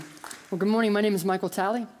Well, good morning. My name is Michael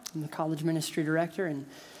Talley. I'm the college ministry director and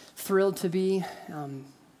thrilled to be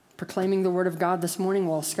proclaiming the word of God this morning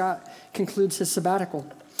while Scott concludes his sabbatical.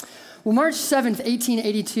 Well, March 7th,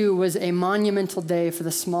 1882 was a monumental day for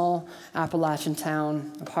the small Appalachian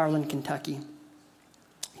town of Harlan, Kentucky.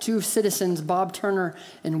 Two citizens, Bob Turner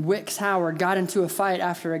and Wicks Howard, got into a fight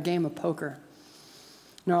after a game of poker.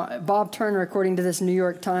 Now, Bob Turner, according to this New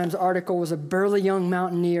York Times article, was a burly young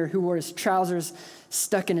mountaineer who wore his trousers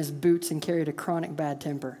stuck in his boots and carried a chronic bad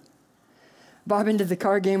temper. Bob ended the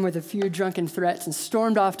card game with a few drunken threats and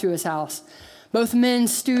stormed off to his house. Both men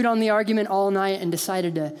stewed on the argument all night and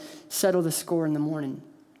decided to settle the score in the morning.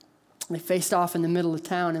 They faced off in the middle of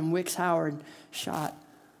town, and Wicks Howard shot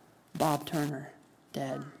Bob Turner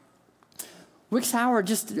dead. Wicks Howard,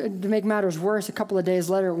 just to make matters worse, a couple of days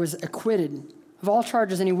later was acquitted of all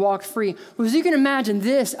charges, and he walked free. Well, as you can imagine,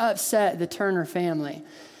 this upset the Turner family.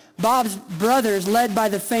 Bob's brothers, led by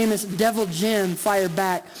the famous Devil Jim, fired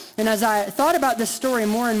back. And as I thought about this story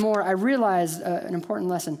more and more, I realized an important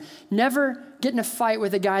lesson. Never get in a fight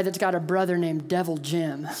with a guy that's got a brother named Devil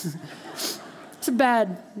Jim. It's a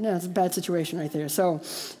bad situation right there. So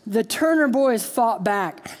the Turner boys fought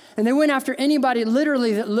back, and they went after anybody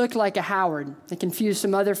literally that looked like a Howard. They confused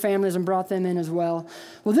some other families and brought them in as well.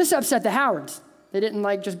 Well, this upset the Howards. They didn't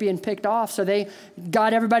like just being picked off, so they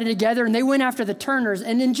got everybody together and they went after the Turners.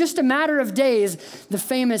 And in just a matter of days, the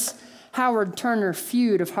famous Howard-Turner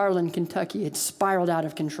feud of Harlan, Kentucky had spiraled out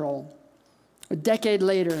of control. A decade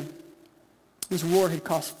later, this war had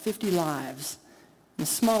cost 50 lives in a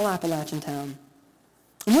small Appalachian town.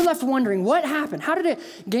 And we're left wondering, what happened? How did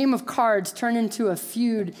a game of cards turn into a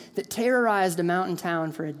feud that terrorized a mountain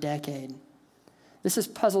town for a decade? This has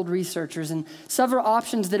puzzled researchers, and several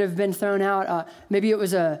options that have been thrown out. Maybe it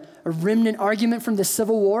was a remnant argument from the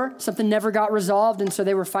Civil War. Something never got resolved, and so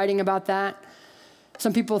they were fighting about that.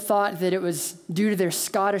 Some people thought that it was due to their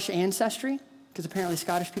Scottish ancestry, because apparently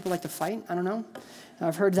Scottish people like to fight. I don't know.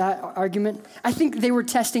 I've heard that argument. I think they were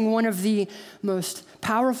testing one of the most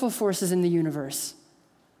powerful forces in the universe.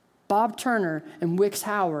 Bob Turner and Wicks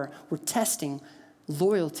Howard were testing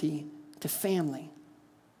loyalty to family.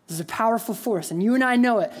 This is a powerful force, and you and I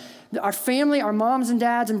know it. Our family, our moms and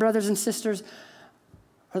dads and brothers and sisters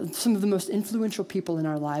are some of the most influential people in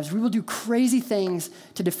our lives. We will do crazy things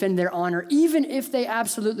to defend their honor, even if they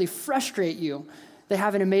absolutely frustrate you. They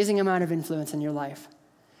have an amazing amount of influence in your life.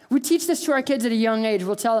 We teach this to our kids at a young age.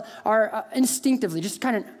 We'll tell instinctively, just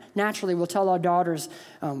kind of naturally, we'll tell our daughters,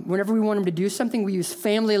 whenever we want them to do something, we use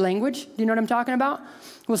family language. Do you know what I'm talking about?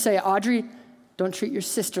 We'll say, Audrey, don't treat your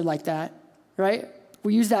sister like that, right?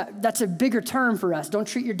 We use that. That's a bigger term for us. Don't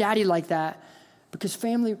treat your daddy like that, because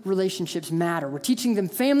family relationships matter. We're teaching them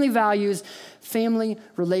family values. Family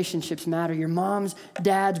relationships matter. Your moms,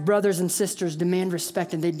 dads, brothers, and sisters demand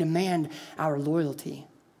respect, and they demand our loyalty.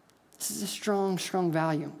 This is a strong, strong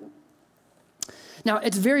value. Now,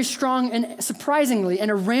 it's very strong and surprisingly in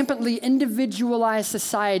a rampantly individualized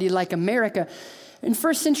society like America. In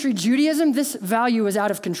first century Judaism, this value was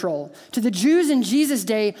out of control. To the Jews in Jesus'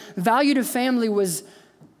 day, value to family was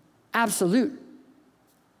absolute.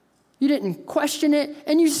 You didn't question it,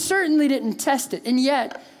 and you certainly didn't test it. And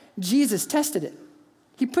yet, Jesus tested it.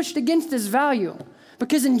 He pushed against this value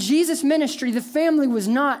because in Jesus' ministry, the family was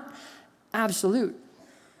not absolute.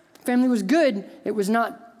 Family was good, it was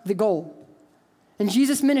not the goal. In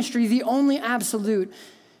Jesus' ministry, the only absolute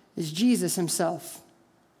is Jesus himself.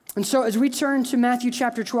 And so as we turn to Matthew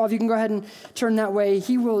chapter 12, you can go ahead and turn that way.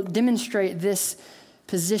 He will demonstrate this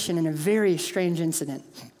position in a very strange incident.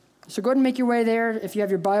 So go ahead and make your way there. If you have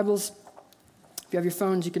your Bibles, if you have your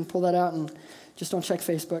phones, you can pull that out and just don't check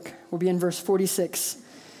Facebook. We'll be in verse 46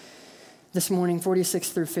 this morning, 46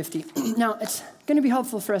 through 50. Now, it's going to be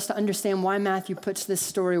helpful for us to understand why Matthew puts this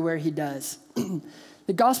story where he does.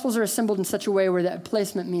 The Gospels are assembled in such a way where that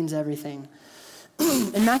placement means everything.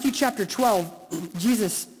 In Matthew chapter 12,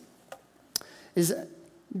 Jesus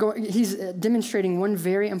he's demonstrating one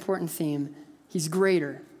very important theme. He's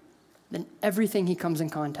greater than everything he comes in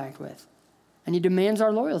contact with. And he demands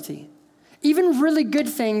our loyalty. Even really good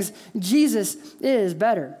things, Jesus is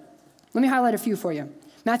better. Let me highlight a few for you.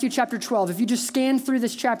 Matthew chapter 12, if you just scan through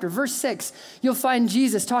this chapter, verse 6, you'll find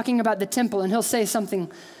Jesus talking about the temple, and he'll say something,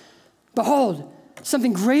 behold,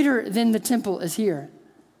 something greater than the temple is here.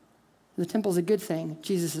 The temple is a good thing.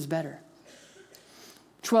 Jesus is better.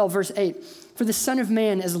 12, verse 8, for the Son of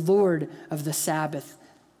Man is Lord of the Sabbath.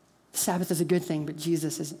 The Sabbath is a good thing, but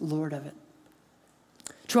Jesus is Lord of it.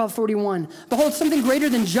 12:41, behold, something greater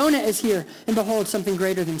than Jonah is here, and behold, something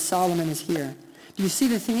greater than Solomon is here. Do you see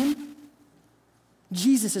the theme?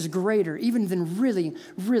 Jesus is greater even than really,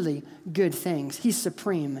 really good things. He's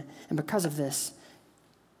supreme, and because of this,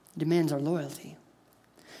 he demands our loyalty.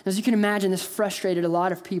 As you can imagine, this frustrated a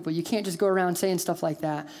lot of people. You can't just go around saying stuff like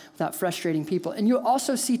that without frustrating people. And you'll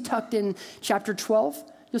also see tucked in chapter 12,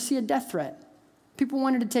 you'll see a death threat. People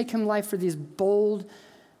wanted to take him life for these bold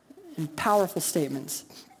and powerful statements.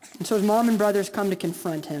 And so his mom and brothers come to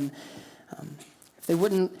confront him. If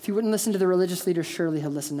he wouldn't listen to the religious leaders, surely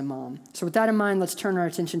he'll listen to mom. So with that in mind, let's turn our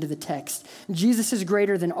attention to the text. Jesus is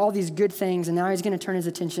greater than all these good things, and now he's going to turn his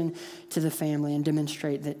attention to the family and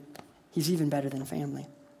demonstrate that he's even better than family.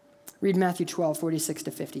 Read Matthew 12, 46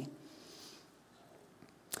 to 50.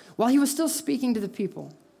 While he was still speaking to the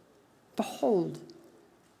people, behold,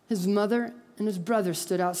 his mother and his brother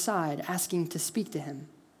stood outside, asking to speak to him.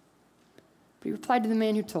 But he replied to the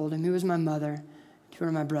man who told him, "Who is my mother, and who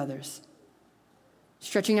are my brothers?"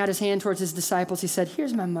 Stretching out his hand towards his disciples, he said,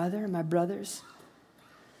 "Here's my mother and my brothers.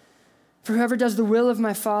 For whoever does the will of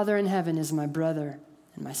my Father in heaven is my brother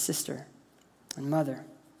and my sister and mother."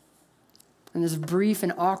 In this brief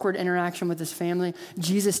and awkward interaction with his family,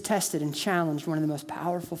 Jesus tested and challenged one of the most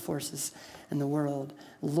powerful forces in the world,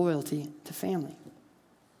 loyalty to family.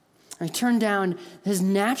 And he turned down his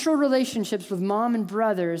natural relationships with mom and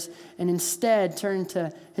brothers and instead turned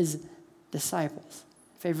to his disciples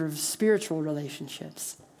in favor of spiritual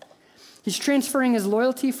relationships. He's transferring his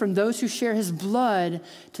loyalty from those who share his blood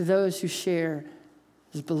to those who share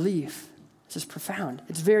his belief. This is profound.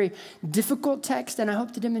 It's a very difficult text, and I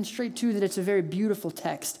hope to demonstrate, too, that it's a very beautiful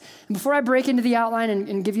text. And before I break into the outline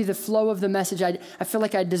and give you the flow of the message, I feel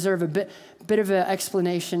like I deserve a bit of an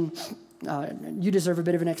explanation. You deserve a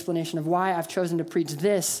bit of an explanation of why I've chosen to preach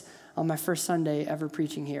this on my first Sunday ever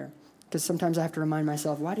preaching here. Because sometimes I have to remind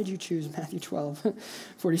myself, why did you choose Matthew 12,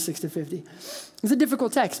 46 to 50? It's a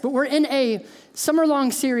difficult text, but we're in a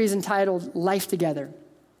summer-long series entitled Life Together.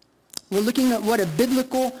 We're looking at what a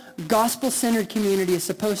biblical, gospel-centered community is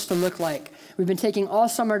supposed to look like. We've been taking all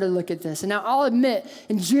summer to look at this. And now I'll admit,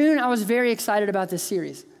 in June, I was very excited about this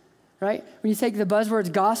series, right? When you take the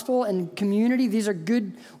buzzwords gospel and community, these are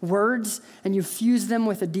good words, and you fuse them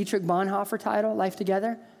with a Dietrich Bonhoeffer title, Life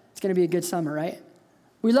Together, it's going to be a good summer, right?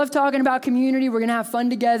 We love talking about community. We're going to have fun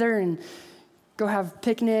together and go have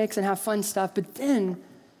picnics and have fun stuff. But then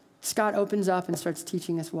Scott opens up and starts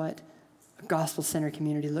teaching us what a gospel-centered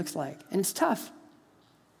community looks like. And it's tough.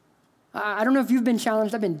 I don't know if you've been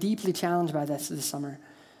challenged. I've been deeply challenged by this summer.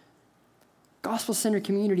 Gospel-centered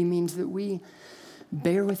community means that we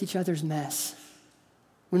bear with each other's mess.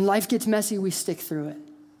 When life gets messy, we stick through it.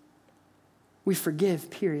 We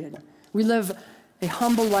forgive, period. We live a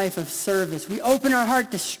humble life of service. We open our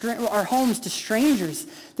homes to strangers.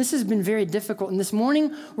 This has been very difficult. And this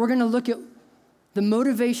morning, we're going to look at the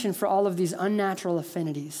motivation for all of these unnatural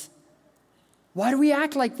affinities. Why do we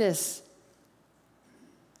act like this?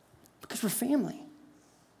 Because we're family.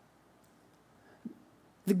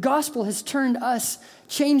 The gospel has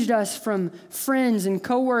changed us from friends and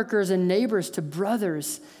coworkers and neighbors to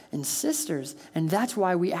brothers and sisters. And that's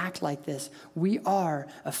why we act like this. We are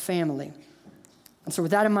a family. And so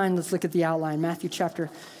with that in mind, let's look at the outline. Matthew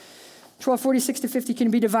chapter 12, 46 to 50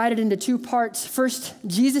 can be divided into two parts. First,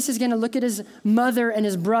 Jesus is going to look at his mother and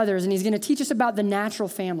his brothers, and he's going to teach us about the natural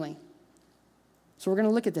family. So we're going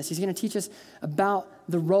to look at this. He's going to teach us about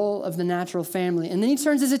the role of the natural family. And then he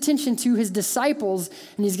turns his attention to his disciples,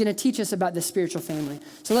 and he's going to teach us about the spiritual family.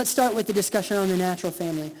 So let's start with the discussion on the natural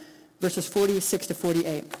family, verses 46 to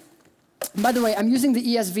 48. And by the way, I'm using the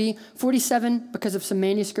ESV. 47, because of some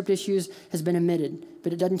manuscript issues, has been omitted,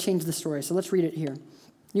 but it doesn't change the story. So let's read it here.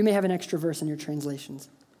 You may have an extra verse in your translations.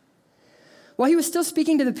 While he was still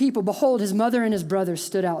speaking to the people, behold, his mother and his brothers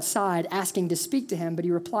stood outside, asking to speak to him, but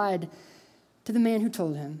he replied to the man who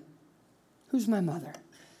told him, "Who's my mother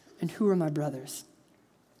and who are my brothers?"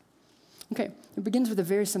 Okay, it begins with a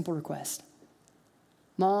very simple request.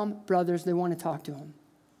 Mom, brothers, they want to talk to him.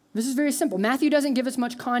 This is very simple. Matthew doesn't give us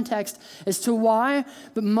much context as to why,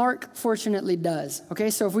 but Mark fortunately does.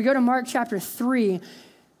 Okay, so if we go to Mark chapter 3,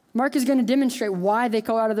 Mark is going to demonstrate why they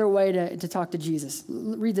go out of their way to talk to Jesus.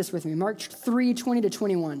 Read this with me. Mark 3, 20 to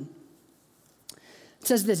 21. It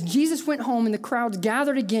says this, Jesus went home and the crowds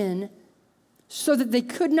gathered again so that they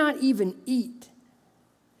could not even eat.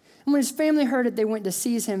 And when his family heard it, they went to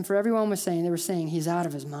seize him, for everyone was saying, he's out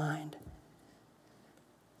of his mind.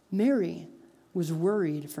 Mary was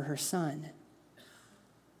worried for her son.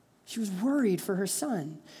 She was worried for her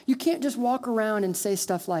son. You can't just walk around and say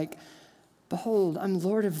stuff like, "Behold, I'm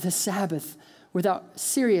Lord of the Sabbath," without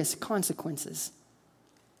serious consequences.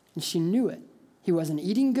 And she knew it. He wasn't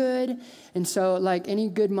eating good. And so like any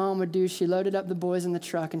good mom would do, she loaded up the boys in the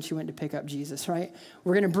truck and she went to pick up Jesus, right?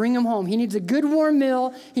 We're going to bring him home. He needs a good warm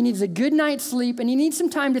meal. He needs a good night's sleep. And he needs some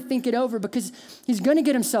time to think it over because he's going to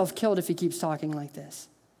get himself killed if he keeps talking like this.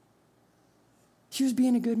 She was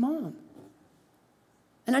being a good mom.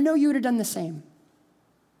 And I know you would have done the same.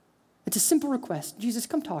 It's a simple request. Jesus,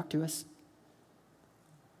 come talk to us.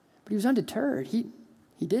 But he was undeterred. He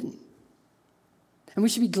didn't. And we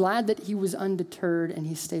should be glad that he was undeterred and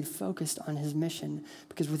he stayed focused on his mission,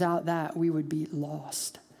 because without that, we would be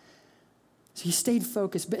lost. So he stayed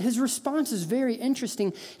focused, but his response is very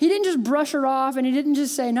interesting. He didn't just brush her off, and he didn't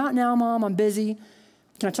just say, not now, Mom, I'm busy.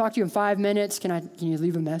 Can I talk to you in 5 minutes? Can you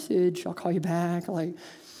leave a message? I'll call you back.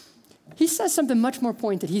 He says something much more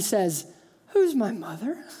pointed. He says, who's my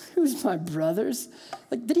mother? Who's my brothers?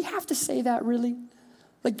 Did he have to say that really?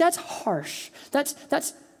 That's harsh.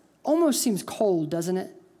 That's almost seems cold, doesn't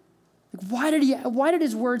it? Why did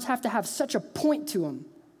his words have to have such a point to him?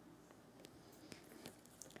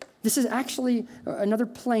 This is actually another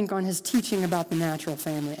plank on his teaching about the natural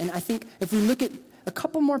family. And I think if we look at a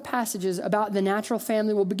couple more passages about the natural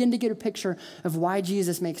family, we'll begin to get a picture of why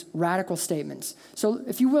Jesus makes radical statements. So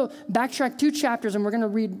if you will, backtrack 2 chapters, and we're going to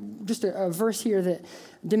read just a verse here that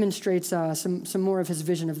demonstrates some more of his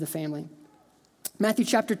vision of the family. Matthew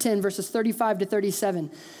chapter 10, verses 35 to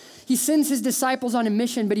 37. He sends his disciples on a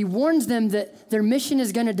mission, but he warns them that their mission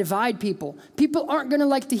is going to divide people. People aren't going to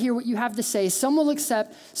like to hear what you have to say. Some will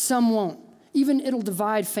accept, some won't. Even it'll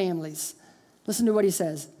divide families. Listen to what he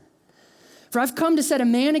says. For I've come to set a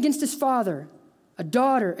man against his father, a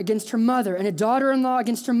daughter against her mother, and a daughter-in-law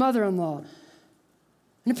against her mother-in-law.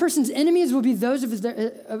 And a person's enemies will be those of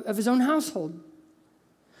his own household.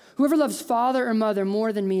 Whoever loves father or mother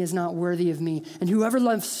more than me is not worthy of me. And whoever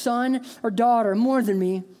loves son or daughter more than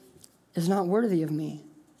me is not worthy of me.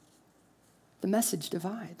 The message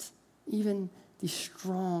divides, even these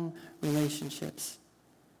strong relationships.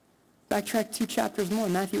 Backtrack 2 chapters more,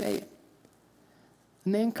 Matthew 8. A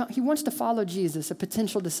man, he wants to follow Jesus, a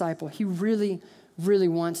potential disciple. He really, really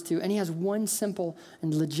wants to. And he has one simple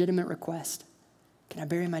and legitimate request. Can I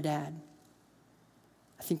bury my dad?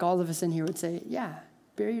 I think all of us in here would say, yeah,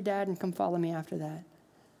 bury your dad and come follow me after that.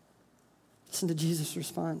 Listen to Jesus'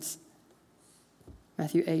 response.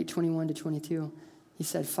 Matthew 8, 21 to 22. He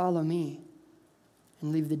said, follow me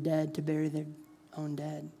and leave the dead to bury their own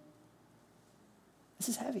dead. This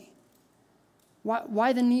is heavy.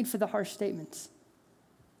 Why the need for the harsh statements?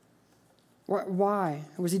 Why?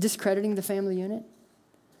 Was he discrediting the family unit?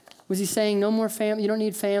 Was he saying no more family, you don't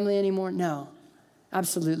need family anymore? No,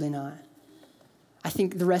 absolutely not. I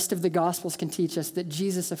think the rest of the Gospels can teach us that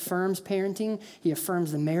Jesus affirms parenting. He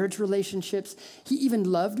affirms the marriage relationships. He even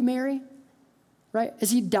loved Mary, right?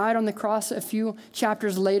 As he died on the cross a few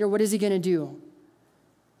chapters later, what is he going to do?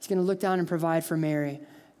 He's going to look down and provide for Mary.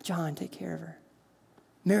 John, take care of her.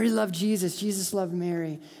 Mary loved Jesus. Jesus loved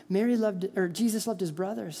Mary. Jesus loved his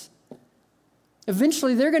brothers.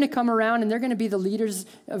 Eventually, they're going to come around and they're going to be the leaders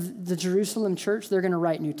of the Jerusalem church. They're going to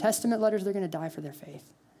write New Testament letters. They're going to die for their faith.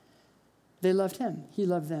 They loved him. He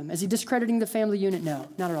loved them. Is he discrediting the family unit? No,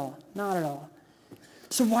 not at all. Not at all.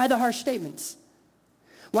 So why the harsh statements?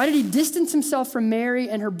 Why did he distance himself from Mary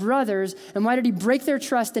and her brothers? And why did he break their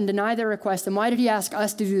trust and deny their request? And why did he ask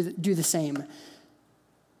us to do the same?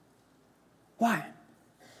 Why?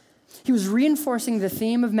 He was reinforcing the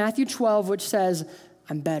theme of Matthew 12, which says,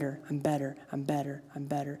 I'm better, I'm better, I'm better, I'm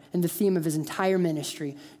better. And the theme of his entire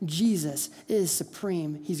ministry, Jesus is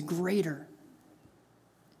supreme. He's greater.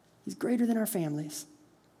 He's greater than our families.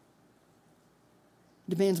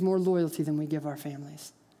 He demands more loyalty than we give our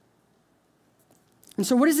families. And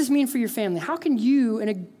so what does this mean for your family? How can you, in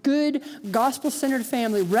a good gospel-centered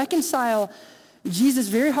family, reconcile Jesus'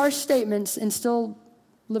 very harsh statements and still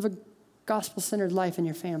live a gospel-centered life in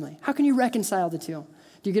your family? How can you reconcile the two?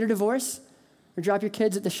 Do you get a divorce? Or drop your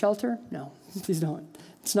kids at the shelter? No, please don't.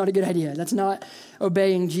 It's not a good idea. That's not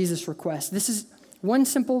obeying Jesus' request. This is one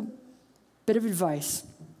simple bit of advice.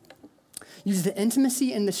 Use the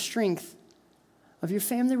intimacy and the strength of your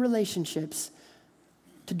family relationships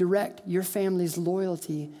to direct your family's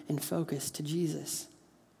loyalty and focus to Jesus.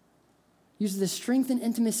 Use the strength and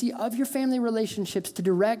intimacy of your family relationships to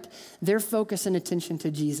direct their focus and attention to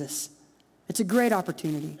Jesus. It's a great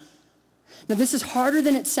opportunity. Now, this is harder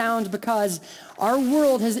than it sounds because our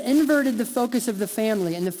world has inverted the focus of the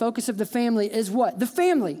family, and the focus of the family is what? The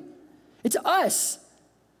family. It's us.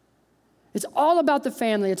 It's all about the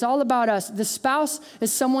family. It's all about us. The spouse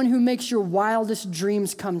is someone who makes your wildest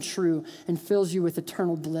dreams come true and fills you with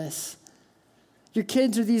eternal bliss. Your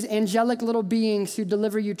kids are these angelic little beings who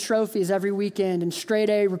deliver you trophies every weekend and straight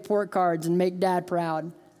A report cards and make dad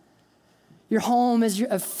proud. Your home is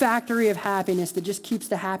a factory of happiness that just keeps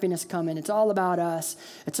the happiness coming. It's all about us.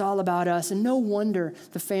 It's all about us. And no wonder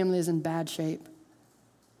the family is in bad shape.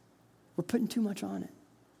 We're putting too much on it.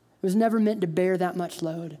 It was never meant to bear that much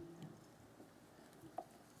load.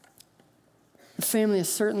 The family is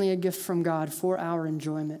certainly a gift from God for our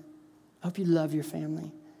enjoyment. I hope you love your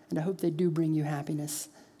family, and I hope they do bring you happiness.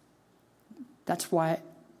 That's why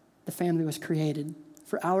the family was created,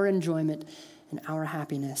 for our enjoyment and our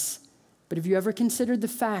happiness. But have you ever considered the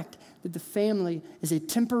fact that the family is a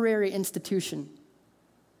temporary institution?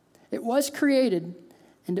 It was created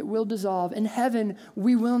and it will dissolve. In heaven,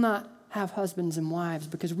 we will not have husbands and wives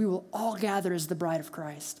because we will all gather as the bride of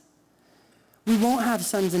Christ. We won't have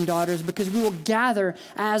sons and daughters because we will gather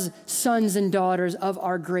as sons and daughters of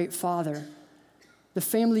our great Father. The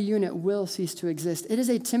family unit will cease to exist. It is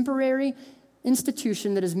a temporary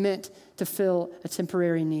institution that is meant to fill a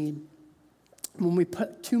temporary need. When we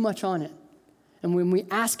put too much on it, and when we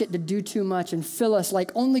ask it to do too much and fill us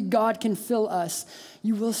like only God can fill us,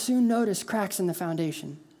 you will soon notice cracks in the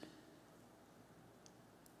foundation.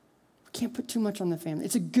 We can't put too much on the family.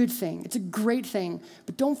 It's a good thing. It's a great thing.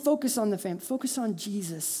 But don't focus on the family. Focus on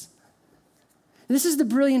Jesus. This is the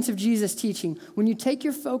brilliance of Jesus' teaching. When you take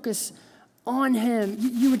your focus on him,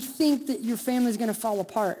 you would think that your family is going to fall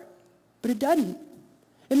apart. But it doesn't.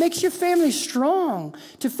 It makes your family strong.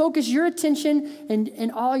 To focus your attention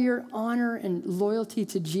and all your honor and loyalty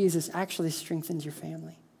to Jesus actually strengthens your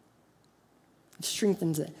family. It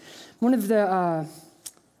strengthens it. One of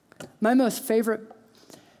my most favorite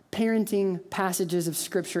parenting passages of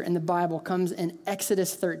Scripture in the Bible comes in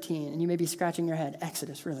Exodus 13. And you may be scratching your head.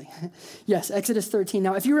 Exodus, really? Yes, Exodus 13.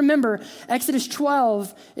 Now, if you remember, Exodus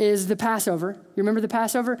 12 is the Passover. You remember the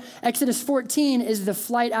Passover? Exodus 14 is the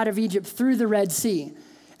flight out of Egypt through the Red Sea.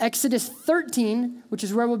 Exodus 13, which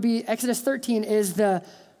is where we'll be, Exodus 13 is they're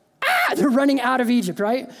running out of Egypt,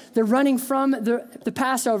 right? They're running from the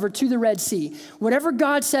Passover to the Red Sea. Whatever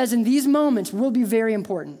God says in these moments will be very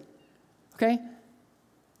important, okay?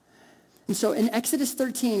 And so in Exodus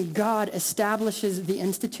 13, God establishes the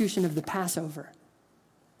institution of the Passover.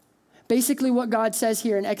 Basically what God says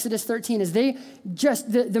here in Exodus 13 is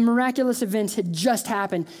the miraculous events had just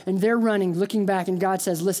happened and they're running, looking back, and God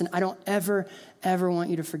says, listen, I don't ever want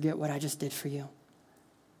you to forget what I just did for you.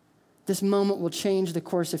 This moment will change the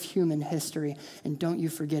course of human history, and don't you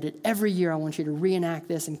forget it. Every year I want you to reenact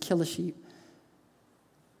this and kill a sheep.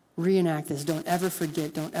 Reenact this. Don't ever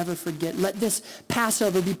forget. Don't ever forget. Let this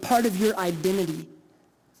Passover be part of your identity.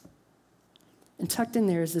 And tucked in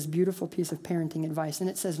there is this beautiful piece of parenting advice, and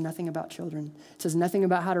it says nothing about children. It says nothing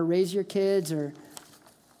about how to raise your kids or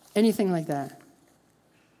anything like that.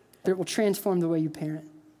 But it will transform the way you parent.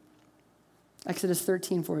 Exodus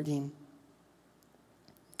 13:14.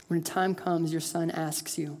 When a time comes, your son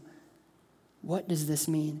asks you, what does this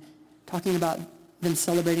mean? Talking about them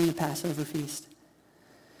celebrating the Passover feast.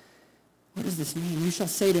 What does this mean? You shall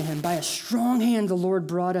say to him, by a strong hand the Lord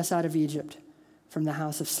brought us out of Egypt from the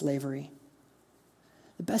house of slavery.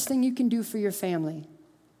 The best thing you can do for your family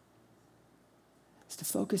is to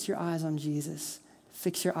focus your eyes on Jesus,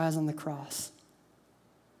 fix your eyes on the cross.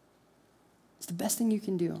 It's the best thing you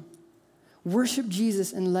can do. Worship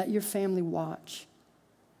Jesus and let your family watch.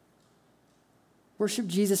 Worship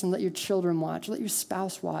Jesus and let your children watch. Let your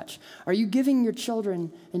spouse watch. Are you giving your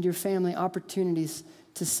children and your family opportunities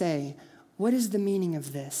to say, what is the meaning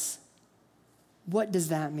of this? What does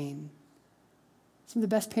that mean? Some of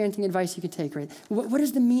the best parenting advice you could take, right? What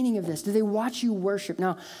is the meaning of this? Do they watch you worship?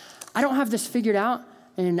 Now, I don't have this figured out,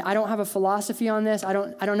 and I don't have a philosophy on this. I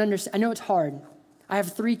don't understand. I know it's hard. I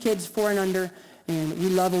have 3 kids, 4 and under, and we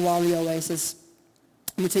love Awali Oasis.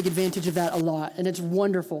 We take advantage of that a lot, and it's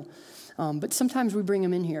wonderful. But sometimes we bring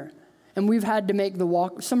them in here, and we've had to make the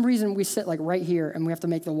walk. For some reason, we sit like right here, and we have to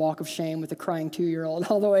make the walk of shame with a crying 2-year-old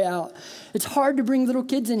all the way out. It's hard to bring little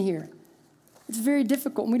kids in here. It's very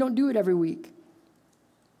difficult, and we don't do it every week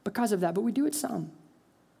because of that, but we do it some.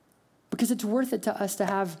 Because it's worth it to us to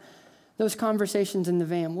have those conversations in the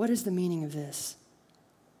van. What is the meaning of this?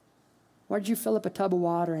 Why did you fill up a tub of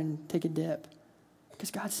water and take a dip?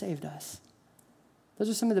 Because God saved us. Those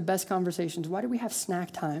are some of the best conversations. Why do we have snack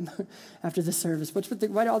time after the service?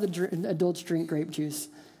 Why do all the adults drink grape juice?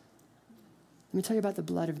 Let me tell you about the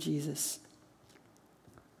blood of Jesus.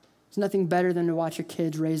 There's nothing better than to watch your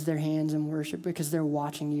kids raise their hands and worship because they're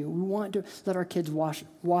watching you. We want to let our kids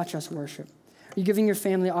watch us worship. Are you giving your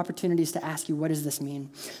family opportunities to ask you, what does this mean?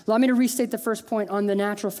 Allow me to restate the first point on the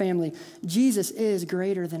natural family. Jesus is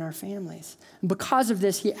greater than our families. And because of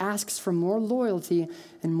this, he asks for more loyalty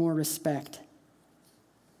and more respect.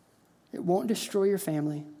 It won't destroy your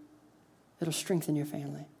family. It'll strengthen your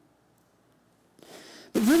family.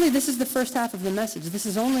 But really, this is the first half of the message. This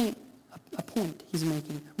is only a point he's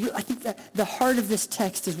making. I think that the heart of this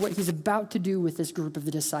text is what he's about to do with this group of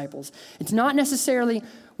the disciples. It's not necessarily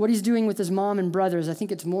what he's doing with his mom and brothers. I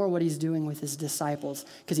think it's more what he's doing with his disciples,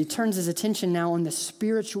 because he turns his attention now on the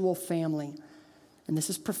spiritual family. And this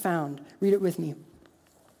is profound. Read it with me.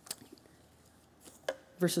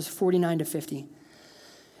 Verses 49 to 50.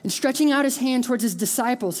 And stretching out his hand towards his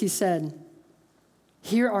disciples, he said,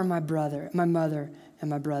 "Here are my mother, and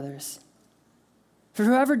my brothers. For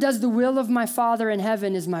whoever does the will of my Father in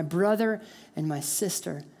heaven is my brother and my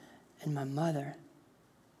sister and my mother."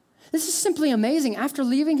 This is simply amazing. After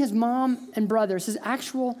leaving his mom and brothers, his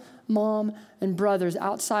actual mom and brothers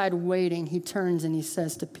outside waiting, he turns and he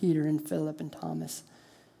says to Peter and Philip and Thomas,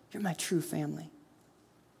 "You're my true family.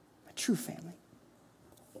 My true family."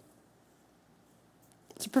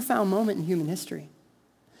 It's a profound moment in human history.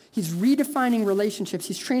 He's redefining relationships.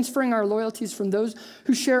 He's transferring our loyalties from those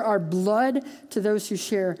who share our blood to those who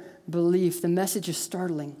share belief. The message is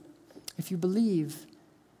startling. If you believe,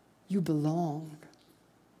 you belong.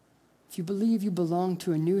 If you believe, you belong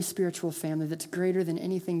to a new spiritual family that's greater than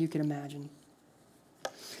anything you could imagine.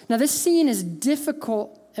 Now, this scene is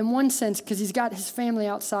difficult in one sense because he's got his family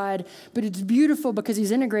outside, but it's beautiful because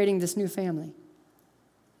he's integrating this new family.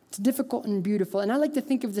 It's difficult and beautiful. And I like to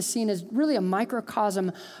think of the scene as really a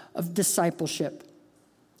microcosm of discipleship.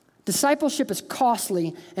 Discipleship is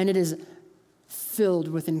costly, and it is filled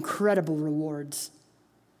with incredible rewards.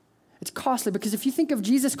 It's costly because if you think of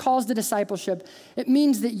Jesus' calls to discipleship, it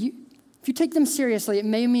means that if you take them seriously, it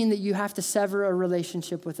may mean that you have to sever a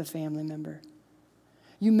relationship with a family member.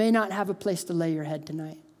 You may not have a place to lay your head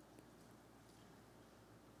tonight.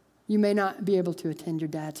 You may not be able to attend your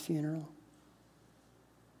dad's funeral.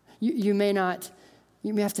 You may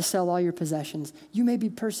have to sell all your possessions. You may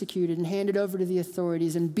be persecuted and handed over to the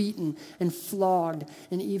authorities and beaten and flogged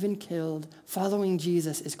and even killed. Following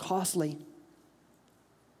Jesus is costly.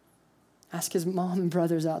 Ask his mom and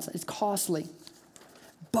brothers outside. It's costly.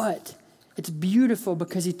 But it's beautiful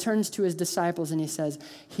because he turns to his disciples and he says,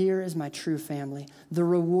 "Here is my true family." The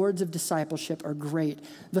rewards of discipleship are great.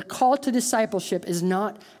 The call to discipleship is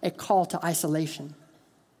not a call to isolation.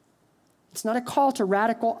 It's not a call to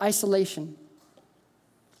radical isolation.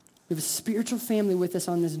 We have a spiritual family with us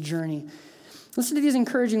on this journey. Listen to these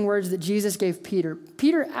encouraging words that Jesus gave Peter.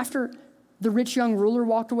 Peter, after the rich young ruler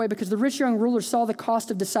walked away, because the rich young ruler saw the cost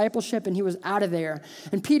of discipleship and he was out of there.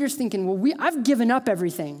 And Peter's thinking, I've given up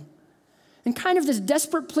everything. And kind of this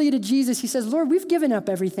desperate plea to Jesus, he says, "Lord, we've given up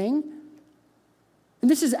everything." And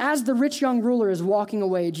this is as the rich young ruler is walking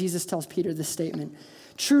away, Jesus tells Peter this statement.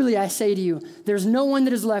 "Truly, I say to you, there's no one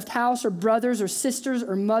that has left house or brothers or sisters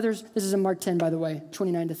or mothers." This is in Mark 10, by the way,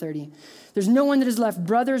 29 to 30. "There's no one that has left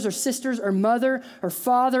brothers or sisters or mother or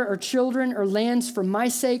father or children or lands for my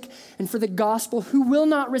sake and for the gospel who will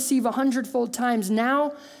not receive 100-fold times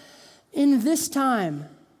now in this time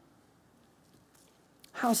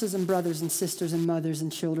houses and brothers and sisters and mothers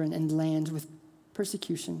and children and lands with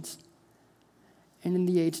persecutions, and in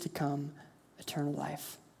the age to come, eternal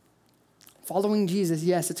life." Following Jesus,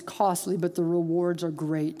 yes, it's costly, but the rewards are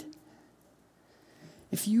great.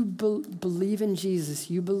 If you believe in Jesus,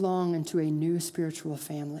 you belong into a new spiritual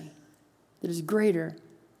family that is greater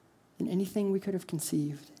than anything we could have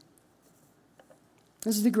conceived.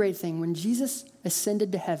 This is the great thing. When Jesus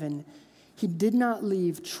ascended to heaven, he did not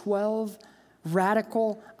leave 12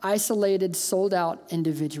 radical, isolated, sold-out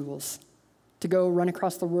individuals to go run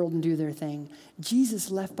across the world and do their thing.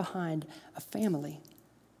 Jesus left behind a family.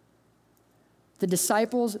 The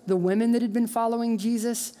disciples, the women that had been following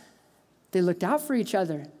Jesus, they looked out for each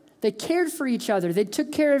other. They cared for each other. They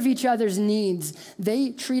took care of each other's needs. They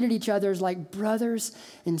treated each other like brothers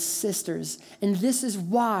and sisters. And this is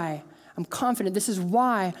why, I'm confident, this is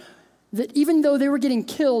why that even though they were getting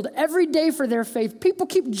killed every day for their faith, people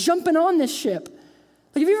keep jumping on this ship.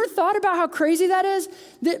 Like, have you ever thought about how crazy that is?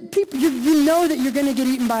 That people, you know that you're going to get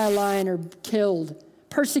eaten by a lion or killed,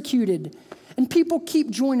 persecuted. And people keep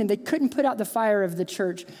joining. They couldn't put out the fire of the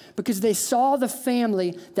church because they saw the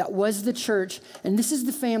family that was the church. And this is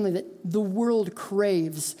the family that the world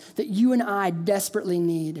craves, that you and I desperately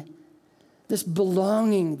need. This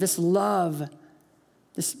belonging, this love,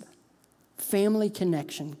 this family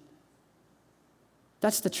connection.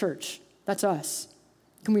 That's the church. That's us.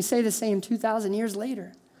 Can we say the same 2,000 years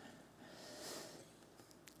later?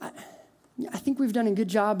 I think we've done a good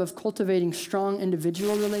job of cultivating strong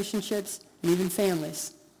individual relationships and even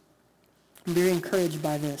families. I'm very encouraged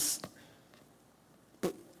by this.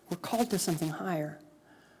 But we're called to something higher.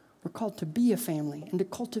 We're called to be a family and to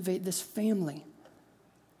cultivate this family.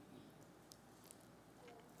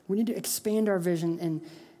 We need to expand our vision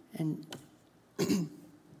and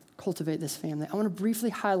cultivate this family. I want to briefly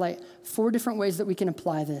highlight 4 different ways that we can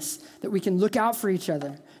apply this, that we can look out for each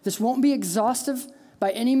other. This won't be exhaustive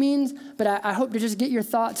by any means, but I hope to just get your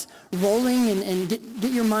thoughts rolling and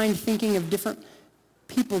get your mind thinking of different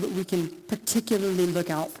people that we can particularly look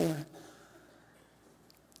out for.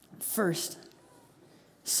 First,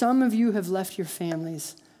 some of you have left your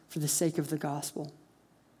families for the sake of the gospel.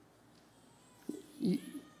 You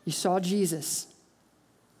saw Jesus,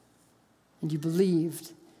 and you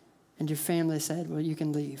believed, and your family said, well, you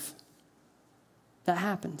can leave. That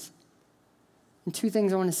happens. And 2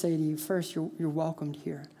 things I want to say to you. First, you're welcomed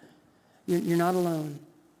here. You're not alone.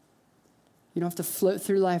 You don't have to float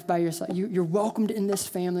through life by yourself. You're welcomed in this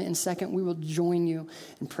family. And second, we will join you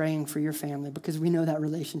in praying for your family because we know that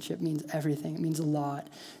relationship means everything. It means a lot.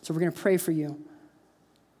 So we're going to pray for you.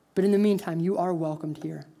 But in the meantime, you are welcomed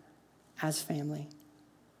here as family.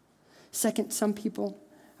 Second, some people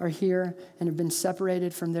are here and have been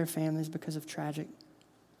separated from their families because of tragic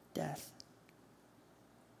death.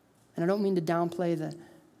 And I don't mean to downplay the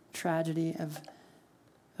tragedy of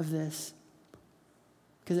this,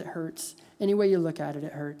 because it hurts. Any way you look at it,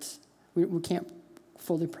 it hurts. We can't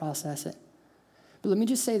fully process it. But let me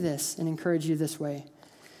just say this and encourage you this way.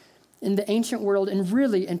 In the ancient world, and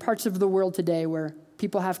really in parts of the world today where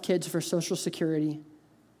people have kids for Social Security,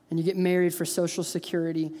 and you get married for Social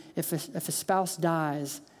Security, if a spouse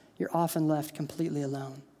dies, you're often left completely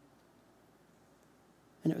alone.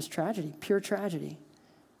 And it was tragedy, pure tragedy.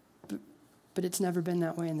 But it's never been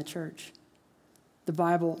that way in the church. The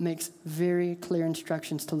Bible makes very clear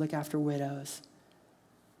instructions to look after widows.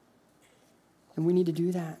 And we need to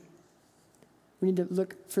do that. We need to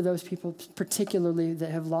look for those people, particularly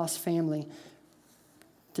that have lost family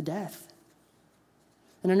to death.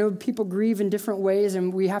 And I know people grieve in different ways,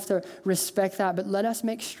 and we have to respect that, but let us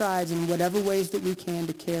make strides in whatever ways that we can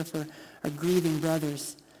to care for our grieving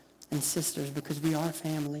brothers and sisters, because we are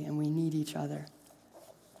family and we need each other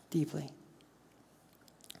deeply.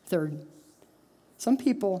 Third, some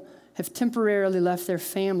people have temporarily left their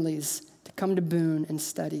families to come to Boone and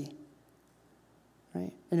study.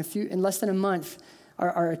 Right? In less than a month,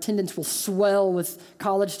 our attendance will swell with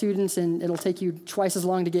college students, and it'll take you twice as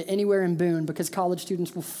long to get anywhere in Boone because college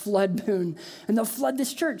students will flood Boone, and they'll flood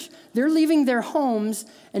this church. They're leaving their homes,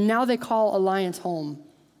 and now they call Alliance home.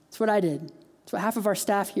 That's what I did. That's what half of our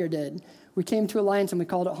staff here did. We came to Alliance, and we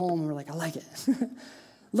called it home, and we're like, I like it.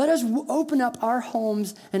 Let us open up our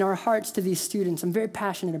homes and our hearts to these students. I'm very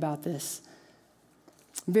passionate about this.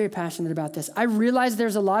 I realize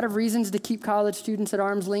there's a lot of reasons to keep college students at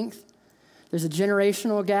arm's length. There's a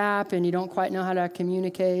generational gap, and you don't quite know how to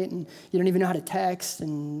communicate, and you don't even know how to text,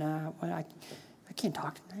 and I can't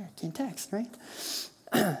talk, I can't text, right?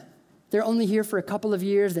 They're only here for a couple of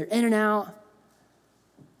years. They're in and out.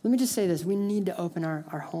 Let me just say this. We need to open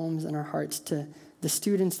our homes and our hearts to the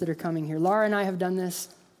students that are coming here. Laura and I have done this.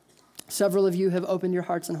 Several of you have opened your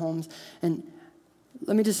hearts and homes. And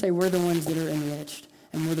let me just say, we're the ones that are enriched,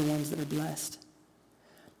 and we're the ones that are blessed.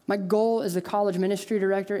 My goal as the college ministry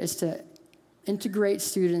director is to integrate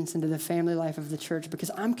students into the family life of the church,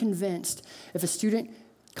 because I'm convinced if a student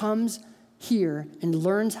comes here and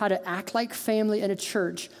learns how to act like family in a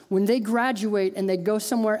church, when they graduate and they go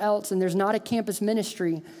somewhere else and there's not a campus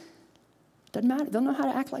ministry, doesn't matter. They'll know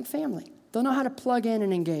how to act like family. They'll know how to plug in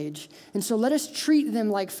and engage. And so let us treat them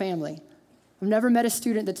like family. I've never met a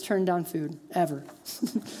student that's turned down food, ever,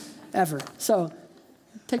 ever. So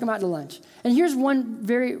take them out to lunch. And here's one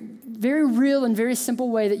very, very real and very simple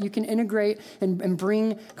way that you can integrate and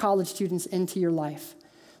bring college students into your life.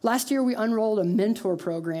 Last year, we unrolled a mentor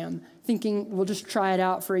program, thinking we'll just try it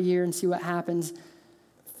out for a year and see what happens.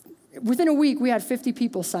 Within a week, we had 50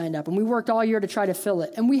 people signed up, and we worked all year to try to fill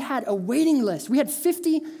it. And we had a waiting list. We had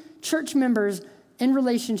 50 church members in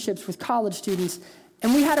relationships with college students,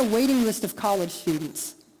 and we had a waiting list of college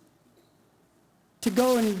students to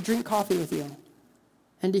go and drink coffee with you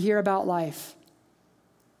and to hear about life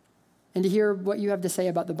and to hear what you have to say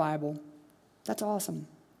about the Bible. That's awesome.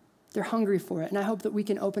 They're hungry for it, and I hope that we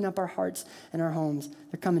can open up our hearts and our homes.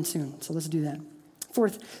 They're coming soon, so let's do that.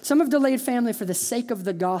 Fourth, some have delayed family for the sake of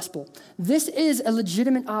the gospel. This is a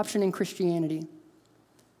legitimate option in Christianity.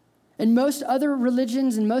 In most other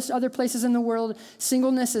religions and most other places in the world,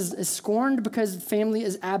 singleness is scorned because family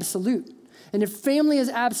is absolute. And if family is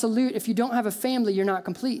absolute, if you don't have a family, you're not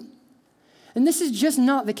complete. And this is just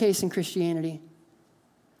not the case in Christianity.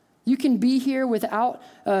 You can be here without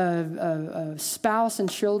a spouse and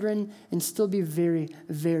children and still be very,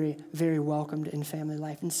 very, very welcomed in family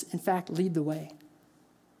life. And in fact, lead the way.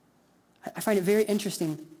 I find it very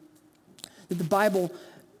interesting that the Bible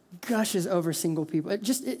gushes over single people. It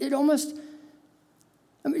just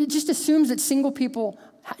assumes that single people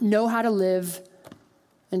know how to live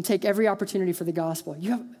and take every opportunity for the gospel.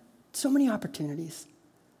 You have so many opportunities.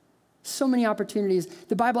 So many opportunities.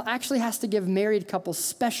 The Bible actually has to give married couples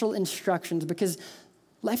special instructions because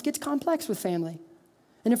life gets complex with family.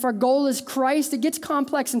 And if our goal is Christ, it gets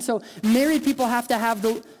complex. And so married people have to have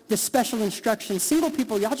the special instructions. Single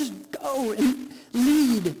people, y'all just go and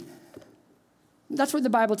lead. That's what the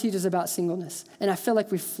Bible teaches about singleness. And I feel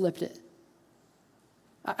like we flipped it.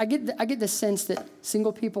 I get the sense that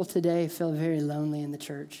single people today feel very lonely in the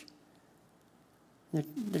church.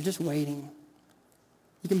 They're just waiting.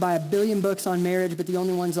 You can buy 1 billion books on marriage, but the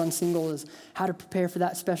only ones on single is how to prepare for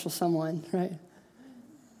that special someone, right?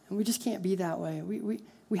 And we just can't be that way.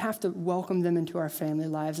 We have to welcome them into our family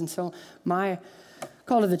lives. And so my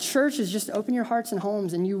call to the church is just open your hearts and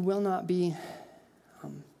homes, and you will not be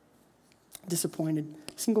disappointed.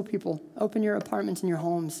 Single people, open your apartments and your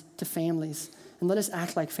homes to families, and let us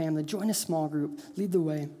act like family. Join a small group. Lead the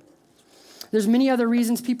way. There's many other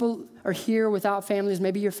reasons people are here without families.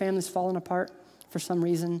 Maybe your family's fallen apart for some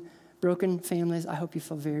reason. Broken families, I hope you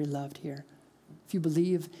feel very loved here. If you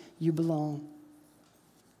believe, you belong.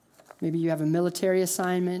 Maybe you have a military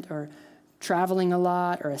assignment or traveling a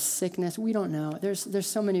lot or a sickness. We don't know. There's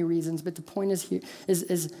so many reasons, but the point is here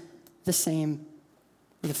is the same.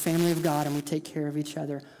 We're the family of God and we take care of each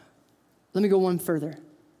other. Let me go one further.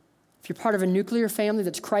 If you're part of a nuclear family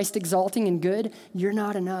that's Christ exalting and good, you're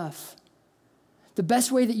not enough. The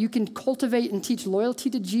best way that you can cultivate and teach loyalty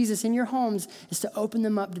to Jesus in your homes is to open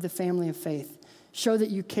them up to the family of faith. Show that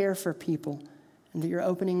you care for people and that you're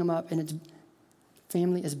opening them up and its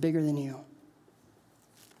family is bigger than you.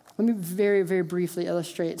 Let me very, very briefly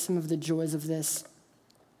illustrate some of the joys of this.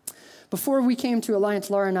 Before we came to Alliance,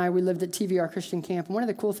 Laura and I, we lived at TVR Christian Camp. And one of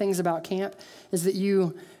the cool things about camp is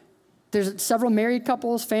that there's several married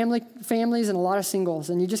couples, families, and a lot of singles.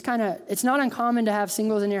 And you just it's not uncommon to have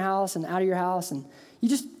singles in your house and out of your house, and you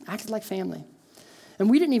just acted like family. And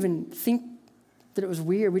we didn't even think that it was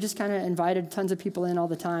weird. We just kind of invited tons of people in all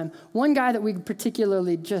the time. One guy that we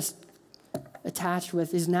particularly just attached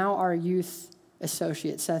with is now our youth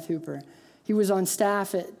associate, Seth Hooper. He was on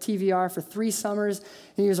staff at TVR for 3 summers,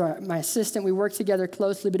 and he was my assistant. We worked together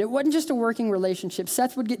closely, but it wasn't just a working relationship.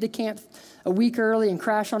 Seth would get to camp a week early and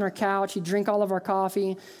crash on our couch. He'd drink all of our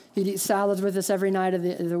coffee. He'd eat salads with us every night of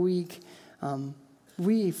the week.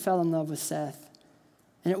 We fell in love with Seth,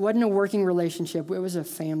 and it wasn't a working relationship. It was a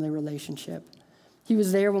family relationship. He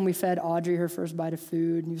was there when we fed Audrey her first bite of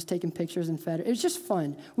food, and he was taking pictures and fed her. It was just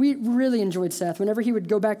fun. We really enjoyed Seth. Whenever he would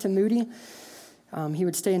go back to Moody, he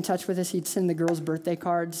would stay in touch with us. He'd send the girls birthday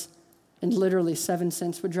cards, and literally 7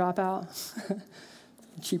 cents would drop out.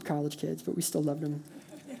 Cheap college kids, but we still loved them.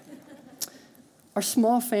 Our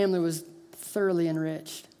small family was thoroughly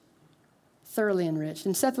enriched.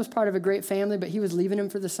 And Seth was part of a great family, but he was leaving him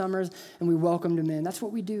for the summers, and we welcomed him in. That's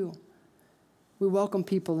what we do. We welcome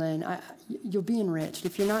people in. You'll be enriched.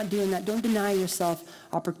 If you're not doing that, don't deny yourself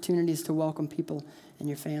opportunities to welcome people in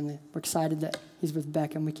your family. We're excited that he's with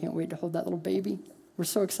Beckham. We can't wait to hold that little baby. We're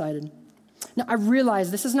so excited. Now, I realize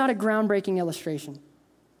this is not a groundbreaking illustration.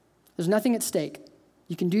 There's nothing at stake.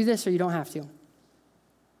 You can do this or you don't have to.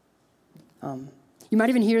 You might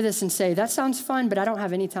even hear this and say, that sounds fun, but I don't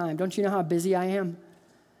have any time. Don't you know how busy I am?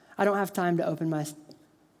 I don't have time to open my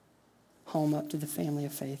home up to the family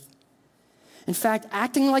of faith. In fact,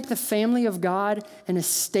 acting like the family of God in a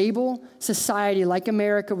stable society like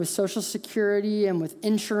America with Social Security and with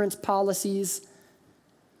insurance policies,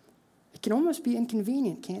 it can almost be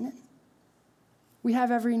inconvenient, can't it? We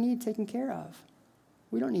have every need taken care of.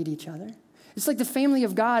 We don't need each other. It's like the family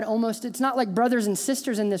of God almost, it's not like brothers and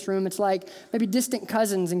sisters in this room. It's like maybe distant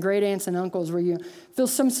cousins and great aunts and uncles where you feel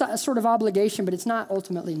some sort of obligation, but it's not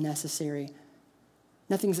ultimately necessary.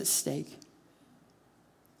 Nothing's at stake.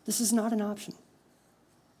 This is not an option.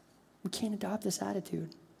 We can't adopt this attitude.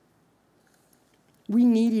 We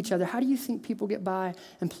need each other. How do you think people get by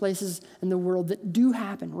in places in the world that do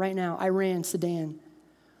happen right now? Iran, Sudan,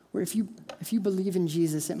 where if you believe in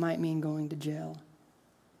Jesus, it might mean going to jail.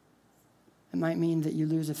 It might mean that you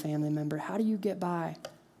lose a family member. How do you get by?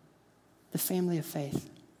 The family of faith.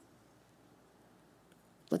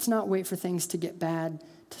 Let's not wait for things to get bad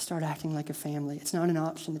to start acting like a family. It's not an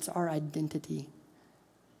option. It's our identity.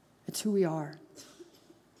 It's who we are.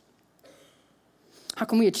 How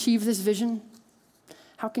can we achieve this vision?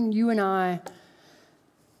 How can you and I,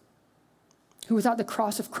 who without the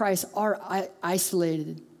cross of Christ are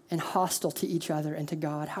isolated and hostile to each other and to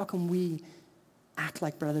God, how can we act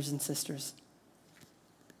like brothers and sisters?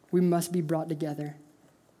 We must be brought together.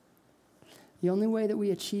 The only way that we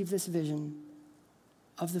achieve this vision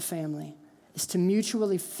of the family is to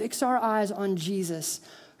mutually fix our eyes on Jesus,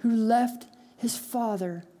 who left his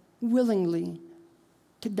Father willingly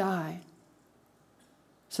to die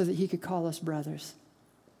so that he could call us brothers.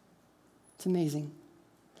 It's amazing.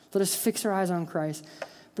 Let us fix our eyes on Christ.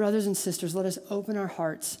 Brothers and sisters, let us open our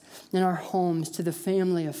hearts and our homes to the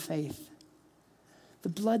family of faith. The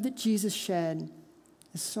blood that Jesus shed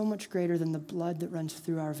is so much greater than the blood that runs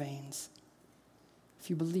through our veins. If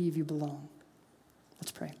you believe, you belong.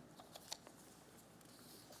 Let's pray.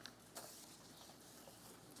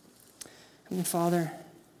 Heavenly Father,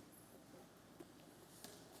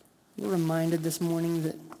 we're reminded this morning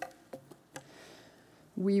that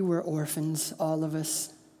we were orphans, all of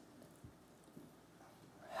us,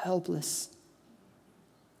 helpless,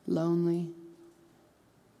 lonely,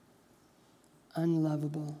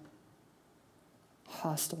 unlovable,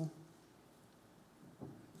 hostile.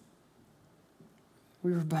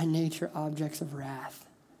 We were by nature objects of wrath.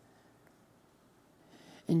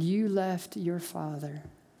 And you left your Father,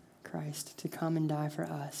 Christ, to come and die for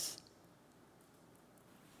us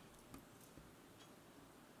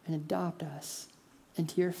and adopt us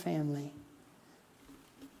into your family.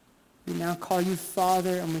 We now call you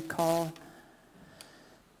Father, and we call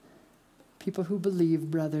people who believe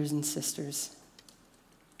brothers and sisters.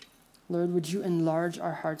 Lord, would you enlarge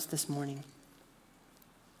our hearts this morning?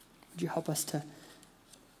 Would you help us to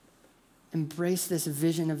embrace this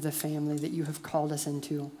vision of the family that you have called us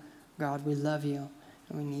into? God, we love you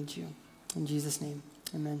and we need you. In Jesus' name,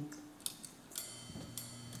 amen.